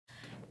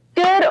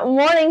Good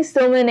morning,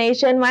 Stillman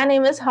Nation. My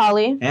name is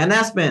Holly. And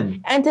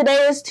Aspen. And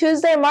today is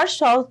Tuesday, March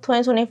 12th,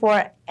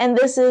 2024, and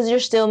this is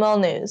your Steel Mill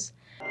News.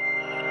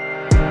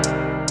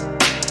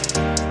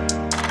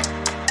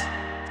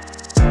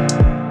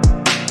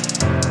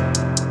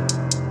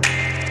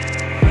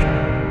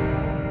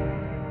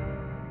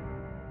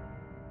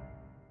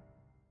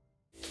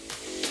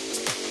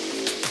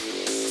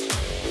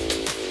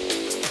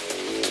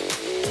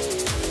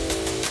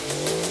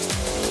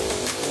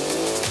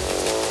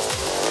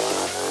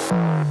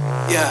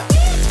 Yeah.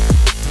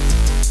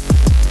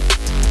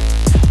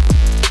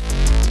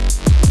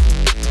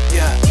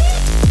 Yeah.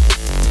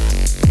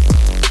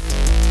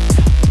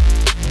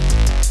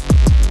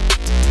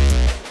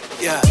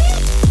 Yeah.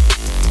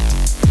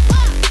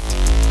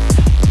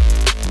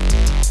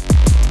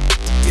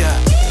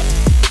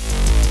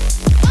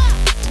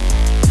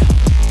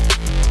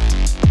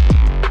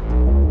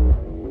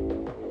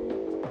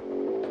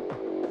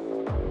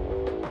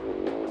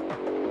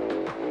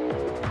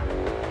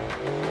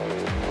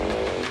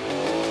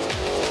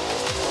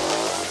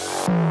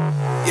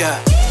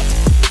 Yeah.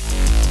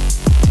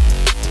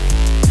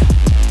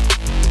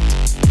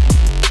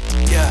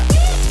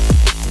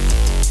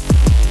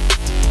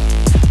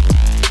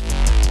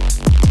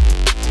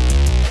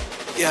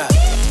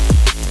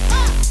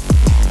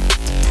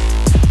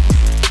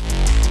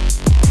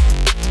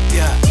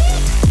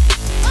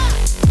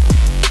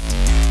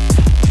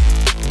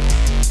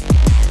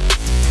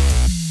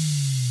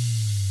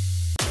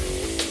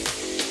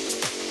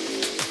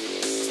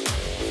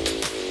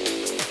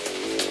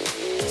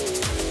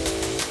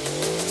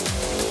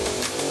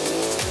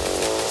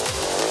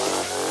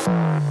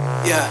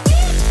 Yeah.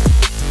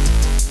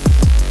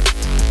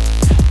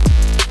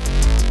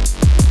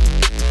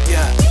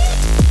 Yeah.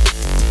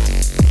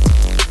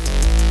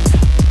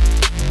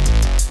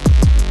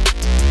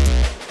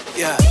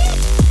 Yeah.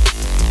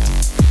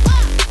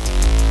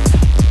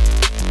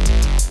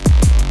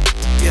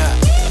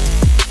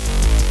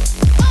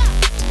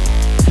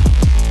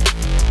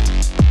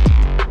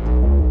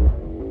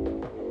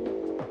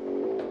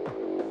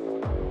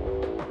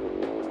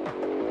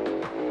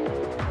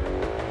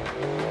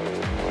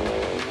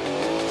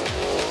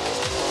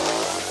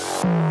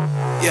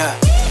 Yeah.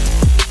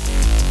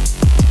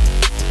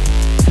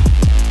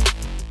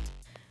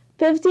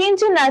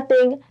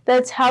 15-0,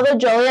 that's how the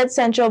Joliet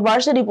Central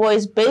Varsity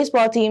Boys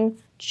baseball team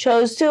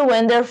chose to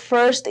win their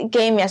first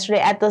game yesterday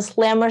at the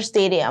Slammer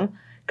Stadium.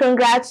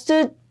 Congrats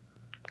to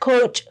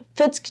Coach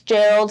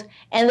Fitzgerald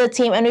and the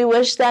team, and we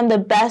wish them the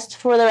best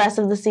for the rest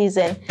of the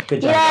season.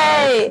 Good job,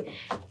 Yay!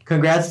 Guys.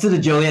 Congrats to the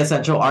Joliet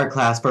Central Art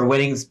class for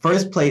winning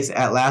first place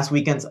at last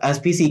weekend's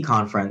SPC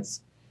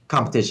conference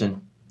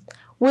competition.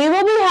 We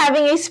will be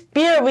having a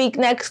Spirit Week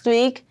next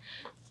week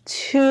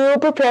to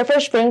prepare for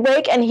spring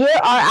break, and here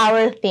are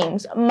our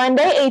themes.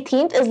 Monday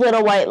 18th is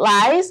Little White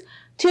Lies.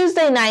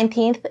 Tuesday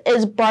 19th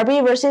is Barbie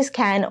vs.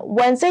 Ken.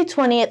 Wednesday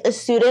 20th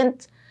is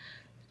Student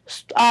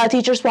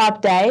Teacher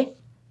Swap Day.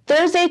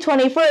 Thursday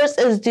 21st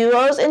is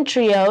Duos and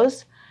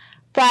Trios.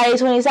 Friday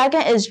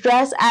 22nd is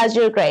Dress as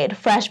Your Grade.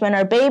 Freshmen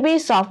are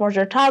babies, sophomores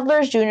are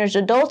toddlers, juniors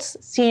adults,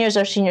 seniors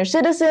are senior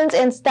citizens,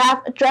 and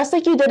staff dress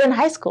like you did in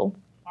high school.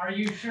 Are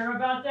you sure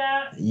about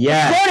that?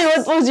 Yes. Cody,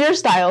 what was your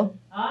style?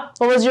 Huh?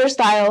 What was your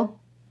style?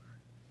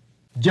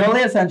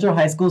 Joliet Central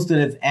High School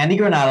students Andy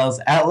Granados,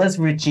 Atlas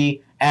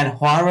Ritchie, and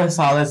Juan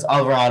Rosales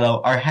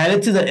Alvarado are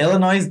headed to the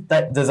Illinois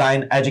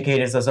Design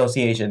Educators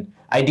Association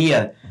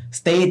IDEA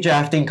state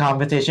drafting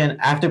competition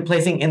after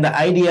placing in the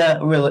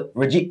IDEA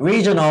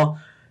regional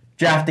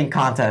drafting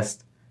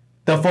contest.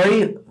 The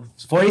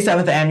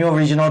 47th annual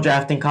regional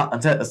drafting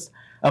contest,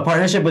 a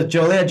partnership with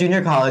Joliet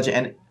Junior College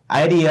and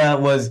IDEA,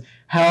 was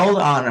held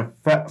on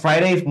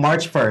Friday,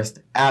 March 1st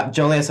at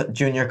Joliet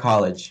Junior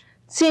College.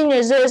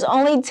 Seniors, there is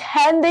only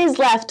 10 days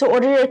left to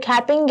order your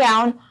cap and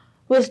gown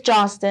with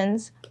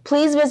Johnston's.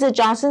 Please visit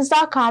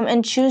johnston's.com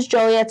and choose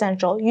Joliet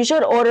Central. You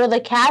should order the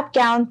cap,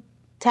 gown,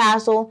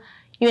 tassel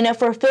unit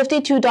for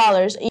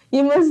 $52.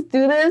 You must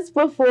do this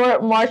before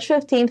March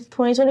 15th,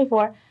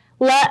 2024.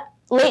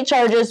 Late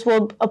charges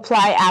will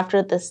apply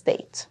after this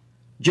date.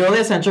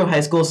 Joliet Central High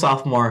School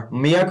sophomore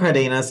Mia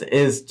Cardenas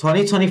is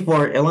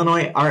 2024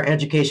 Illinois Art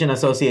Education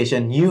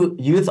Association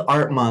Youth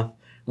Art Month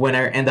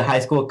winner in the high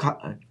school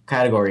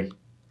category.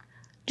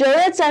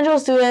 Joliet Central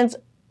students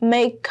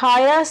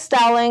Micaiah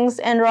Stallings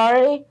and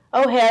Rory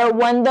O'Hare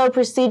won the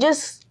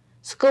prestigious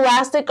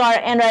Scholastic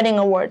Art and Writing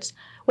Awards,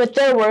 with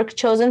their work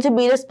chosen to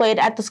be displayed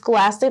at the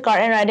Scholastic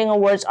Art and Writing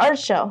Awards Art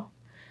Show.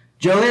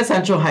 Joliet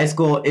Central High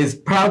School is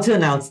proud to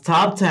announce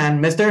top 10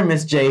 Mr. and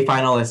Miss J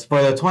finalists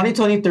for the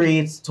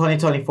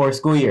 2023-2024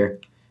 school year.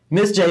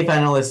 Miss J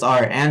finalists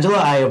are Angela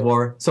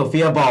Ivor,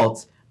 Sophia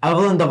Baltz,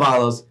 Evelyn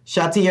Davalos,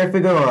 Shatier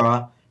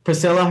Figueroa,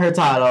 Priscilla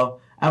Hurtado,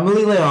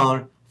 Emily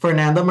Leon,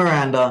 Fernanda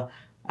Miranda,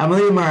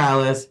 Emily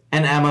Morales,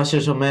 and Emma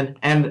Schishelman,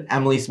 and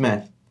Emily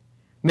Smith.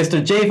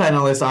 Mr. J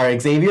finalists are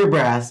Xavier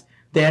Brass,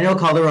 Daniel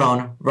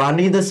Calderon,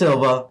 Rodney Da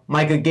Silva,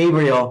 Micah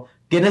Gabriel,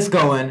 Guinness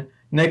Goen,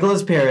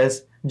 Nicholas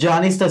Perez,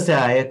 Johnny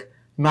Stasiak,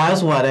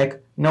 Miles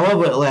Weddick, Noah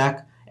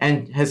Whitlack,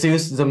 and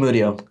Jesus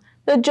Zamudio.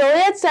 The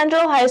Joliet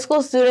Central High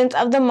School Students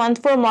of the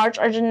Month for March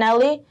are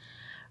Janelli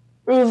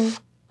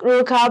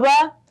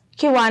Rucaba,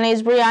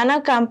 Kiwanis,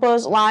 Brianna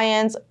Campos,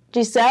 Lions,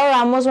 Giselle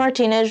Ramos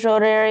Martinez,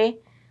 Rotary,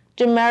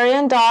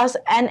 Jamarian Doss,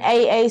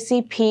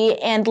 NAACP,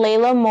 and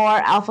Layla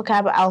Moore, Alpha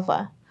Kappa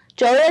Alpha.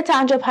 Joliet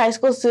Township High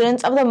School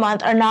Students of the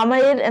Month are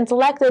nominated and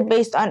selected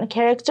based on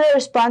character,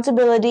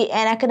 responsibility,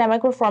 and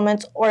academic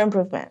performance or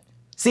improvement.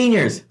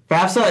 Seniors,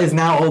 FAFSA is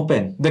now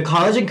open. The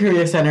College and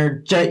Career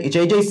Center,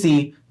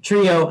 JJC,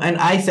 TRIO, and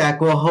ISAC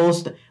will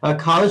host a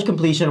college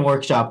completion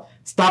workshop.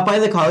 Stop by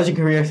the College and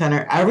Career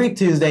Center every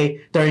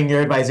Tuesday during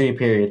your advisory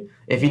period.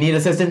 If you need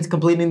assistance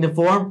completing the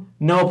form,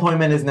 no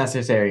appointment is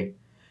necessary.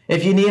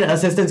 If you need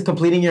assistance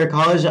completing your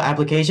college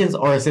applications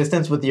or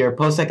assistance with your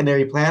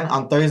post-secondary plan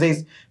on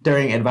Thursdays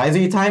during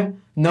advisory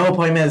time, no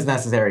appointment is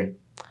necessary.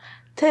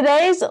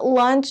 Today's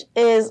lunch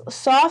is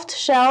soft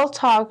shell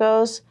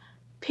tacos,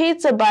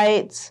 pizza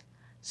bites,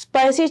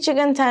 spicy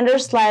chicken tender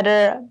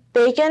slider,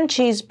 bacon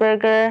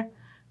cheeseburger,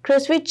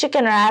 crispy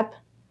chicken wrap,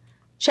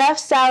 chef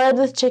salad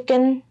with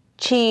chicken,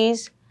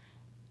 cheese,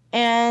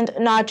 and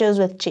nachos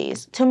with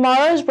cheese.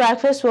 Tomorrow's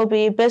breakfast will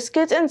be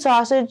biscuits and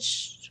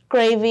sausage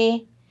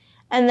gravy,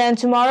 and then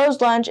tomorrow's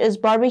lunch is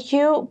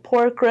barbecue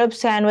pork rib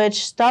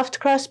sandwich, stuffed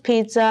crust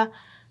pizza,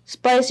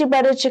 spicy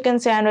breaded chicken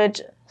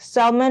sandwich,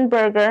 salmon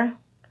burger,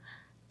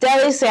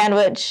 deli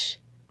sandwich,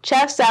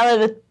 chef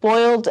salad with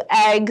boiled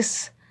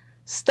eggs,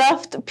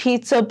 stuffed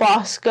pizza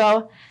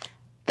Bosco.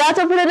 That's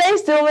it for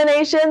today's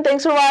Illumination.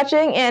 Thanks for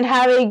watching and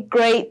have a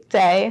great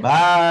day.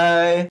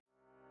 Bye!